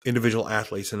individual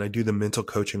athletes and I do the mental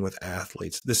coaching with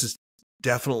athletes, this is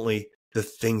definitely the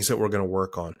things that we're going to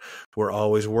work on. We're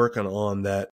always working on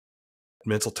that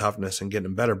mental toughness and getting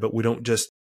them better, but we don't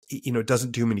just, it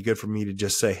doesn't do me any good for me to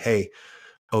just say, hey,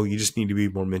 oh, you just need to be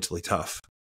more mentally tough.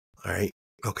 All right.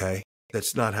 Okay.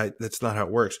 That's not how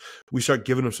it works. We start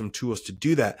giving them some tools to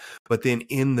do that. But then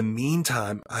in the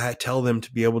meantime, I tell them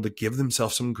to be able to give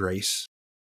themselves some grace,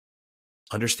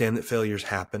 understand that failures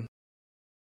happen,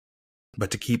 but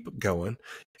to keep going,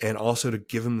 and also to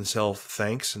give themselves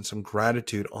thanks and some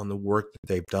gratitude on the work that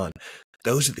they've done.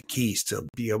 Those are the keys to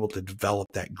be able to develop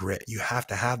that grit. You have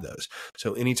to have those.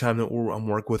 So anytime that I'm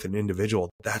working with an individual,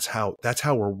 that's how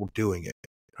we're doing it,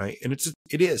 right? And it's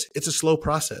a slow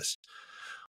process,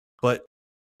 but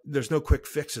there's no quick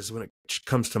fixes when it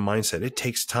comes to mindset. It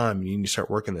takes time, and you need to start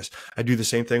working this. I do the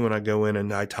same thing when I go in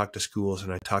and I talk to schools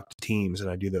and I talk to teams and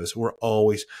I do those. We're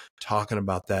always talking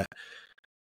about that.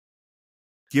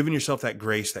 Giving yourself that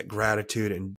grace, that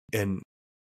gratitude, and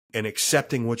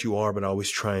accepting what you are, but always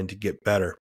trying to get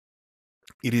better.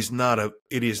 It is not a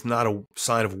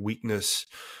sign of weakness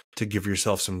to give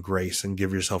yourself some grace and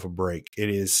give yourself a break. It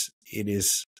is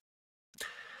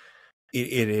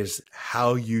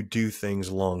how you do things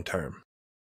long term,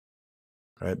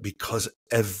 right? Because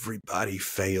everybody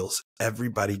fails,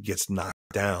 everybody gets knocked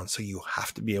down, so you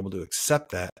have to be able to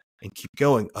accept that and keep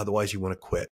going. Otherwise, you want to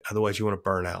quit. Otherwise, you want to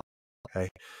burn out. Okay,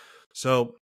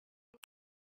 so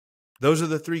those are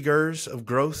the 3 GRRRs of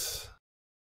growth,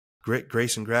 grit,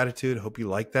 grace, and gratitude. I hope you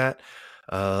like that.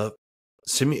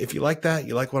 Send me, if you like that,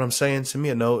 you like what I'm saying, send me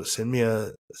a note, send me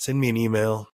an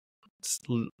email,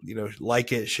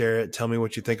 like it, share it, tell me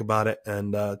what you think about it,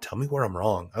 and tell me where I'm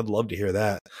wrong. I'd love to hear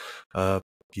that.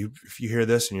 If you hear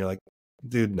this and you're like,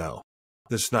 dude, no,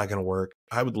 this is not going to work,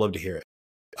 I would love to hear it.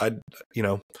 We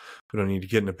don't need to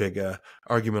get in a big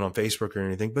argument on Facebook or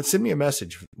anything, but send me a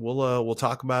message. We'll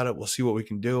talk about it. We'll see what we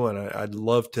can do. And I'd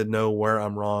love to know where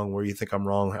I'm wrong, where you think I'm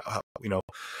wrong.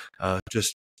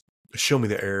 Just show me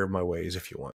the error of my ways if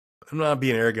you want. I'm not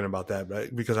being arrogant about that,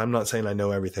 right? Because I'm not saying I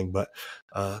know everything, but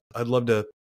I'd love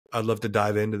to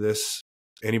dive into this.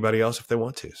 Anybody else if they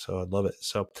want to. So I'd love it.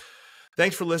 So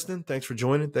thanks for listening. Thanks for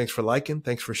joining. Thanks for liking.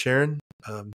 Thanks for sharing.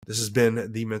 This has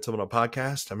been the Mental Mettle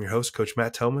Podcast. I'm your host, Coach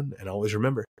Matt Thomann, and always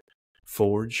remember,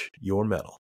 forge your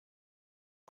metal.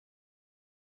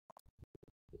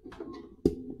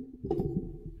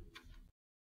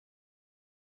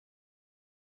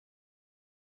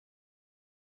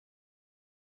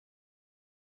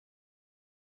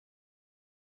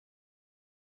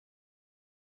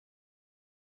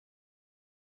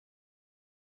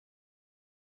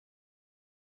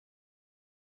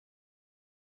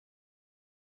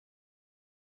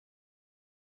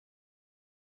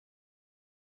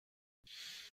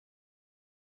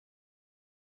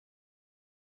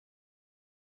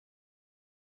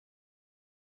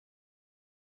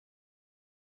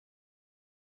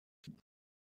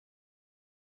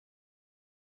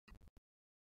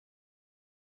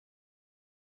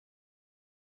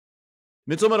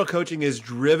 Mental Mettle Coaching is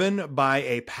driven by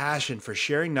a passion for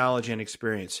sharing knowledge and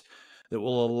experience that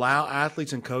will allow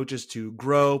athletes and coaches to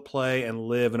grow, play, and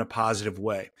live in a positive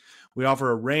way. We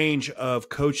offer a range of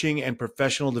coaching and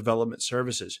professional development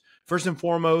services. First and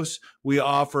foremost, we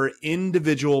offer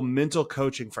individual mental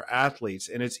coaching for athletes,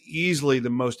 and it's easily the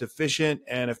most efficient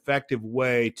and effective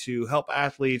way to help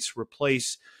athletes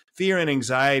replace fear and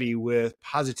anxiety with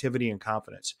positivity and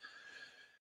confidence.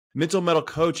 Mental Mettle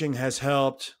Coaching has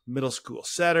helped middle school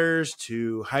setters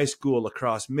to high school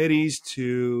lacrosse middies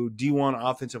to D1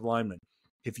 offensive linemen.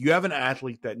 If you have an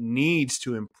athlete that needs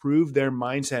to improve their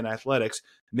mindset in athletics,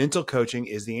 mental coaching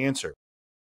is the answer.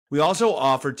 We also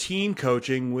offer team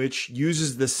coaching, which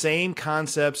uses the same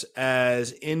concepts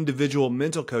as individual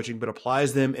mental coaching, but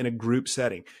applies them in a group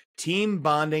setting. Team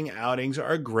bonding outings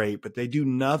are great, but they do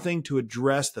nothing to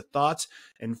address the thoughts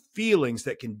and feelings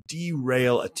that can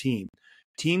derail a team.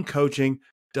 Team coaching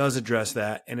does address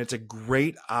that, and it's a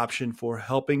great option for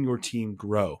helping your team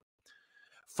grow.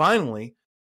 Finally,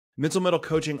 Mental Mettle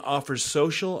Coaching offers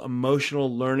social,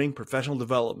 emotional learning, professional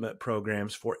development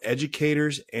programs for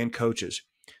educators and coaches.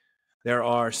 There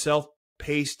are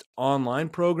self-paced online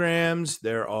programs,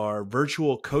 there are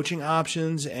virtual coaching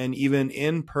options, and even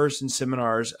in-person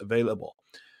seminars available.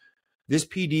 This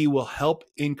PD will help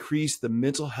increase the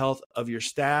mental health of your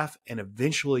staff and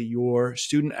eventually your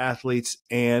student athletes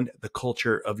and the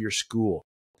culture of your school.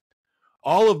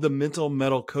 All of the Mental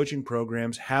Mettle coaching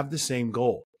programs have the same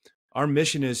goal. Our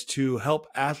mission is to help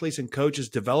athletes and coaches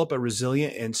develop a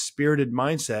resilient and spirited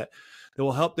mindset that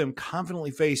will help them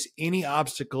confidently face any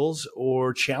obstacles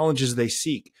or challenges they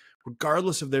seek,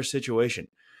 regardless of their situation.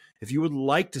 If you would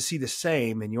like to see the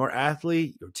same in your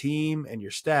athlete, your team, and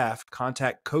your staff,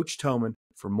 contact Coach Thomann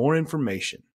for more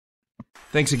information.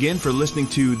 Thanks again for listening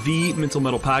to the Mental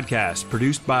Mettle Podcast,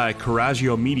 produced by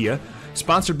Coraggio Media,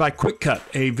 sponsored by QuickCut,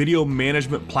 a video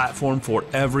management platform for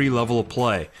every level of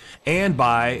play, and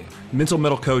by Mental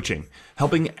Mettle Coaching,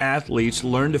 helping athletes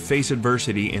learn to face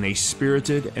adversity in a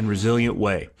spirited and resilient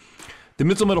way. The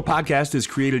Mental Mettle Podcast is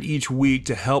created each week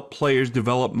to help players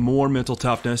develop more mental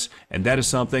toughness, and that is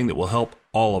something that will help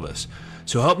all of us.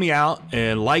 So help me out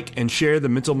and like and share the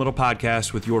Mental Mettle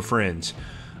Podcast with your friends.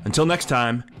 Until next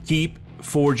time, keep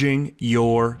forging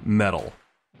your metal.